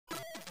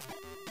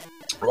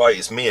Right,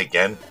 it's me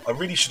again. I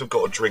really should have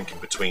got a drink in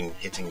between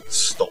hitting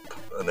stop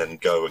and then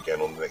go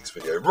again on the next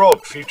video.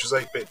 Rod,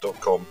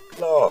 futures8bit.com,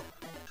 blah.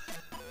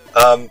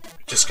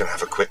 Just going to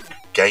have a quick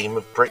game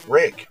of Brick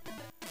Rig.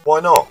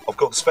 Why not? I've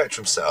got the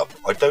Spectrum set up.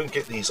 I don't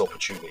get these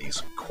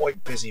opportunities.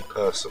 Quite busy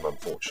person,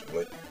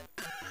 unfortunately.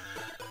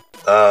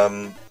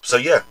 So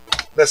yeah,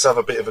 let's have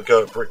a bit of a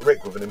go at Brick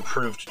Rig with an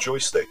improved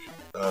joystick.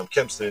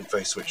 Kempston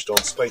interface switched on,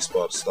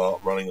 spacebar to start,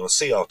 running on a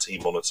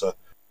CRT monitor,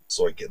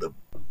 so I get the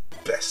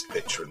best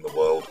picture in the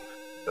world,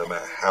 no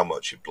matter how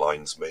much it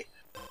blinds me.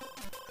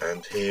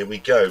 And here we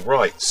go.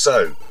 Right,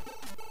 so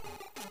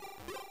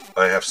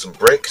I have some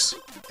bricks.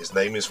 His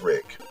name is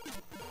Rick.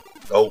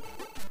 Oh,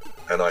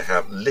 and I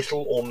have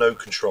little or no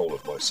control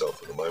of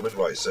myself at the moment.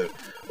 Right, so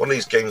one of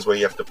these games where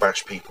you have to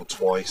bash people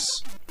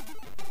twice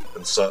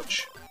and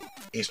such.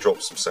 He's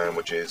dropped some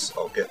sandwiches.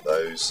 I'll get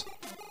those.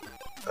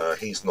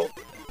 He's not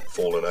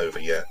fallen over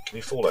yet. Can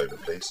you fall over,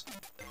 please?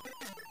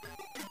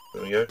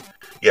 There we go.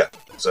 Yeah,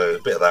 so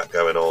a bit of that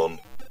going on.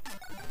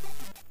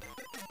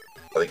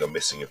 I think I'm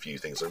missing a few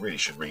things. I really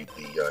should read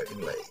the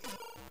inlay.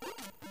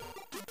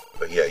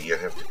 But yeah, you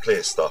have to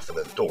clear stuff and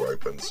then the door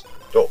opens.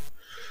 Door.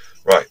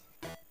 Right.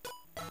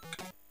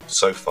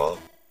 So far,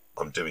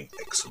 I'm doing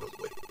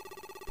excellently.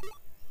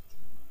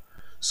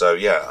 So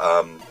yeah,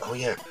 oh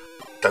yeah,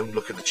 don't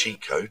look at the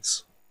cheat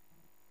codes.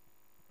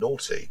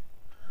 Naughty.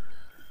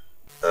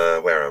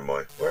 Where am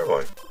I? Where am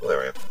I? Well,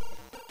 there I am.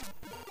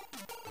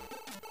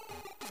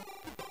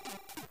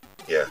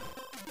 Yeah,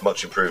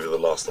 much improved than the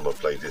last time I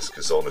played this,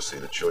 because honestly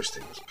the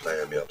joystick was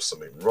playing me up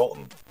something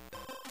rotten.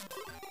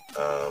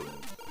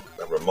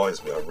 That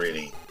reminds me, I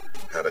really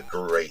had a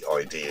great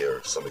idea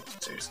of something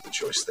to do to the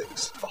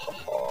joysticks. Ha ha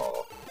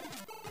ha.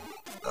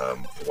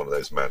 For one of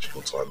those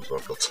magical times where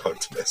I've got time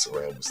to mess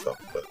around with stuff.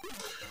 But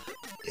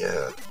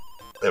yeah,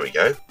 there we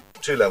go.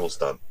 2 levels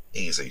done.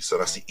 Easy. So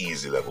that's the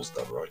easy levels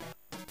done, right?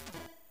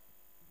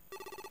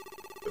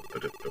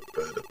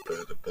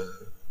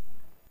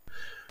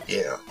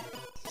 Yeah.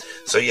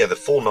 So yeah, the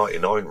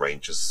 $4.99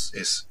 range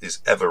is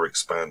ever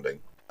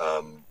expanding.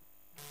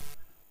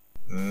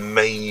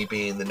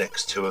 Maybe in the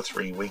next 2 or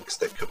 3 weeks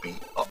there could be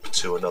up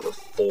to another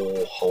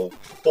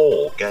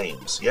 4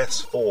 games. Yes,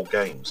 4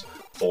 games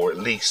for at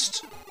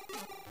least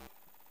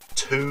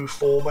 2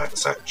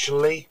 formats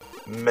actually,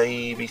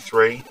 maybe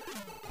 3.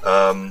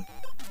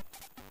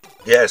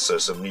 Yeah, so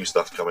some new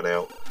stuff coming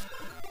out.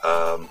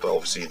 But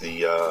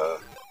obviously I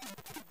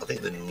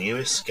think the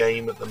newest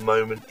game at the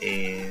moment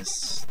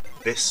is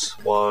this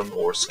one,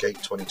 or Escape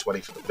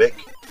 2020 for the Vic.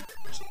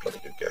 It's a bloody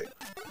good game.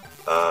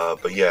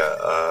 But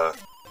yeah,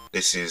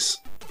 this is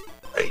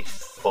a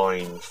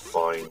fine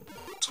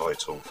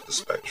title for the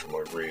Spectrum.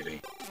 I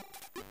really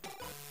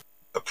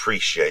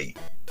appreciate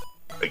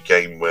a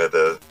game where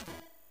the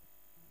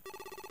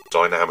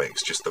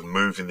dynamics, just the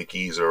moving the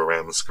geezer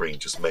around the screen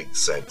just makes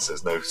sense.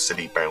 There's no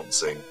silly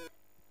bouncing.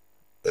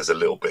 There's a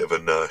little bit of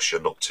inertia,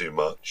 not too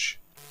much.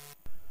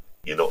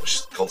 You're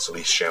not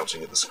constantly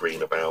shouting at the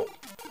screen about,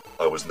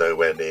 I was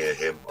nowhere near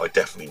him. I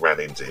definitely ran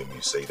into him,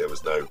 you see. There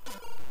was no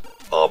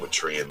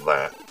arbitrary in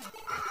that.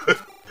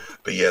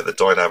 But yeah, the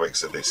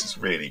dynamics of this is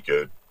really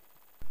good.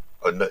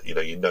 I know,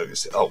 you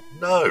notice it. Oh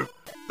no!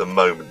 The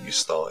moment you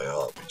start it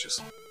up, it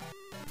just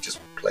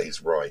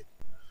plays right.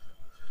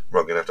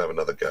 Right, I'm going to have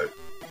another go.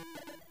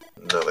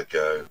 Another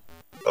go.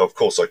 Oh, of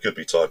course, I could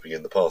be typing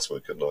in the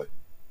password, couldn't I?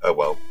 Oh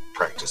well,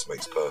 practice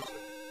makes perfect.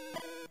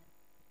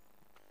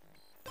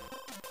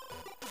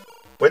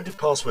 When did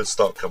passwords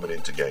start coming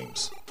into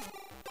games?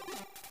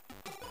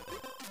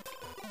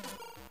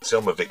 See,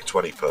 I'm a Vic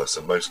 20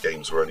 person. Most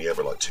games were only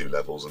ever like 2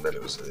 levels, and then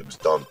it was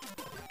done.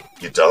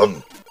 You're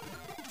done.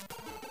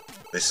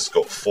 This has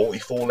got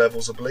 44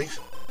 levels, I believe.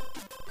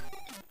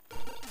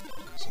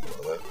 Something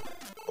like that.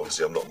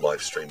 Obviously, I'm not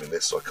live streaming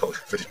this, so I can't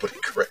have anybody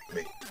correct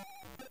me.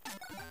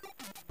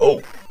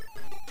 Oh,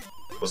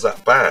 was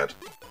that bad?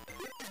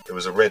 There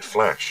was a red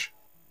flash.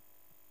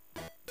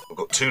 I've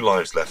got 2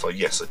 lives left. Oh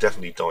yes, I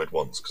definitely died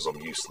once because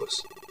I'm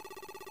useless.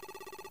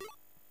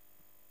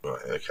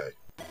 Right, okay.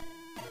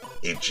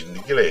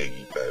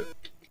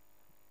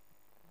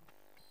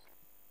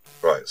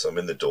 Right, so I'm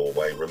in the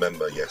doorway.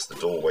 Remember, yes, the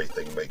doorway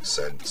thing makes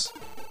sense.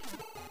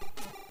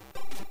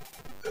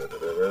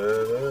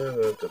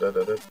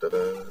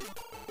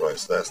 Right,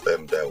 so that's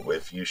them dealt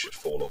with. You should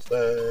fall off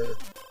there.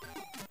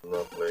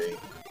 Lovely.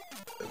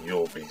 And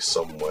you'll be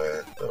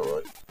somewhere.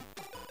 Alright.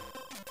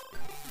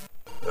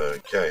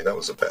 Okay, that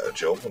was a better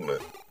job, wasn't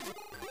it?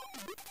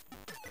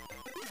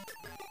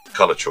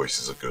 Colour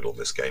choices are good on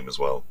this game as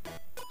well.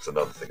 That's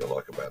another thing I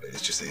like about it.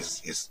 It's just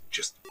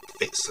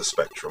fits the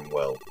Spectrum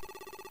well.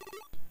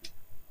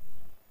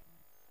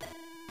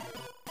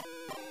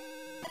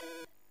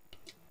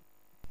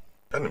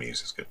 And the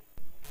music's good.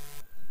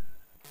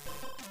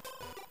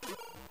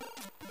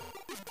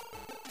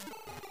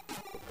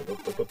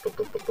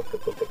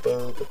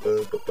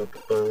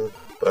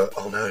 But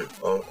oh no,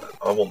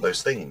 I want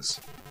those things.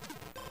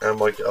 And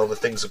my other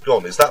things have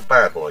gone. Is that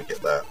bad when I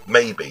get that?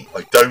 Maybe.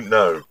 I don't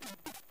know.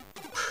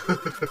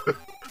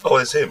 Oh,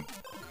 there's him.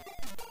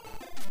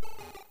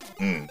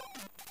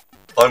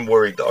 I'm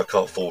worried that I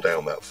can't fall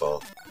down that far.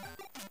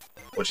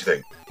 What do you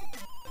think?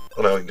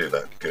 Oh no, I can do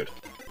that. Good.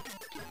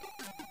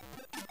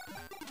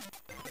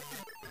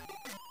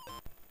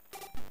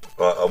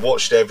 Right, I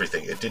watched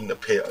everything. It didn't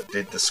appear.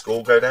 Did the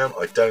score go down?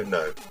 I don't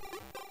know.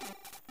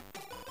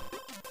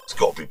 It's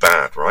got to be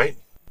bad, right?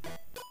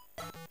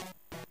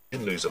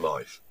 Didn't lose a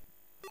life.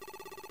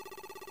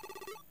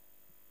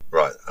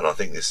 Right, and I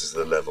think this is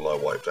the level I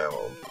wiped out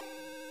on.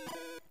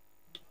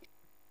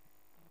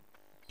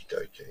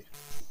 Okay.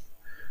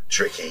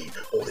 Tricky.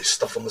 All this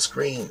stuff on the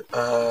screen.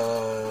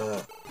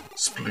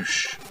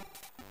 Sploosh.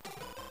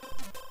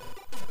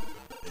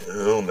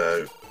 Oh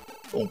no.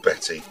 Oh,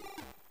 Betty.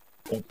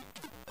 Oh.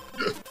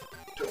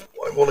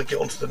 I want to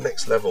get onto the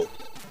next level.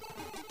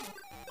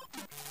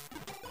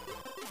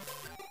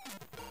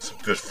 Some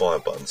good fire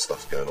button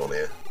stuff going on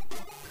here.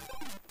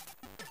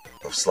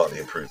 I've slightly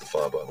improved the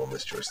fire button on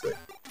this joystick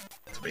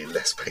to be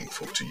less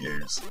painful to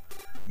use.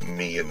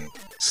 Me and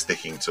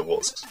sticking to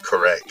what's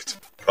correct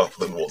rather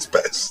than what's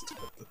best.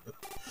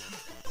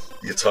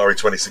 The Atari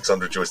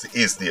 2600 joystick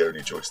is the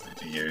only joystick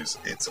to use,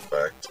 it's a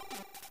fact.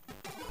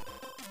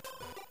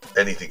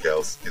 Anything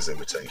else is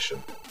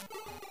imitation.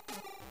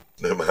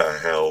 No matter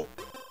how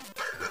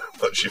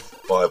much your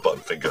fire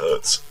button finger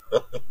hurts.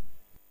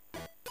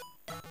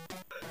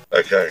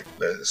 Okay,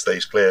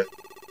 stage clear.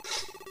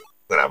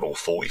 Then have all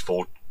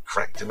 44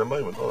 cracked in a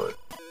moment, aren't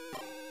I?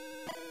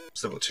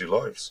 Still got 2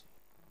 lives.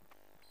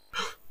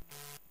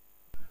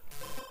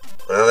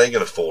 Are they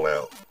going to fall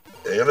out?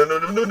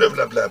 No,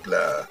 blah, blah,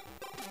 blah.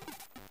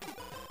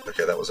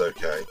 Okay, that was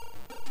okay.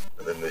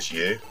 And then there's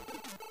you.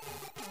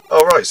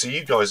 Oh, right, so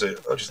you guys are...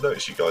 I just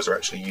noticed you guys are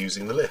actually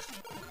using the lift.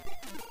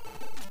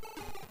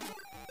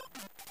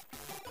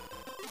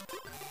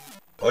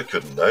 I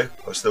couldn't know.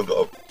 I've still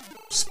got to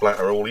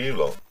splatter all you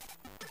lot.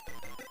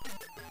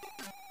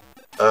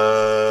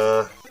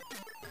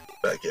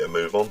 Better get a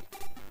move on.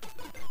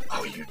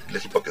 Oh, you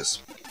little buggers.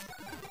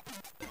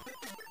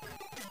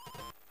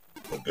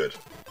 Oh, good.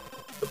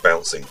 The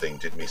bouncing thing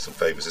did me some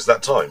favours. Is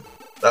that time?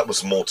 That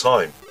was more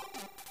time.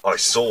 I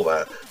saw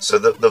that. So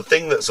the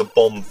thing that's a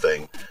bomb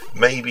thing,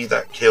 maybe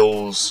that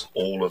kills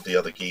all of the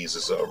other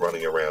geezers that are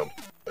running around.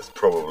 It's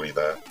probably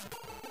that.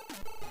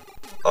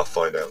 I'll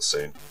find out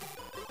soon.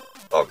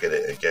 I'll get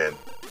it again.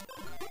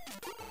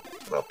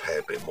 And I'll pay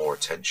a bit more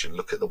attention.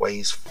 Look at the way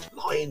he's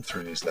flying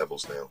through these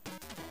levels now.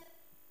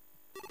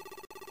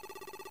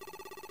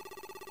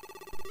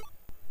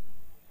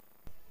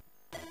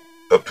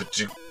 Oh.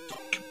 Do.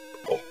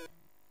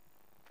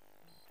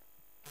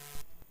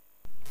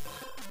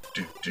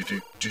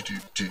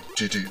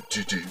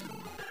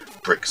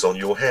 Bricks on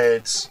your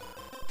heads.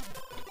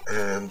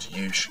 And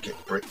you should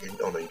get brick in.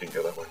 Oh no, you didn't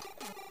go that way.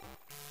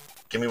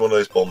 Give me one of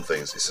those bomb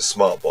things. It's a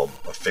smart bomb.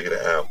 I figured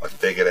it out. I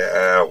figured it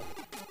out.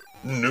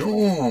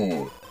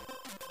 No!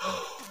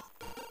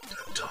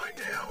 Don't die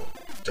now.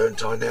 Don't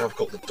die now. I've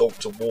got the dog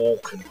to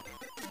walk, and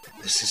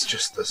this is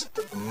just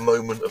a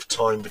moment of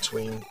time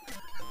between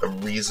a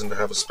reason to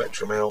have a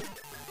Spectrum out.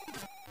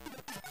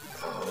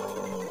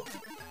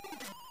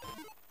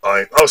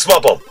 Oh,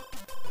 smart bomb!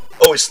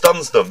 Oh, it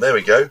stuns them. There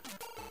we go.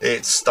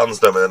 It stuns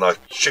them, and then I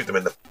shoot them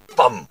in the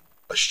bum.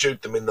 I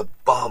shoot them in the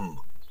bum.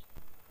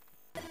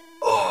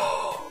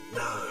 Oh,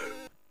 no.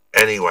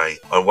 Anyway,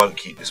 I won't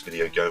keep this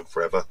video going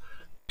forever.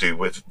 Do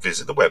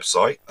visit the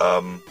website.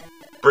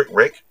 Brick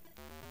Rick.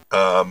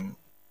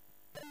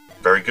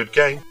 Very good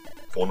game.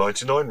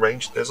 $4.99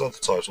 range. There's other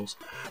titles.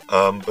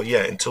 But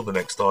yeah, until the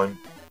next time,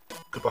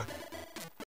 goodbye.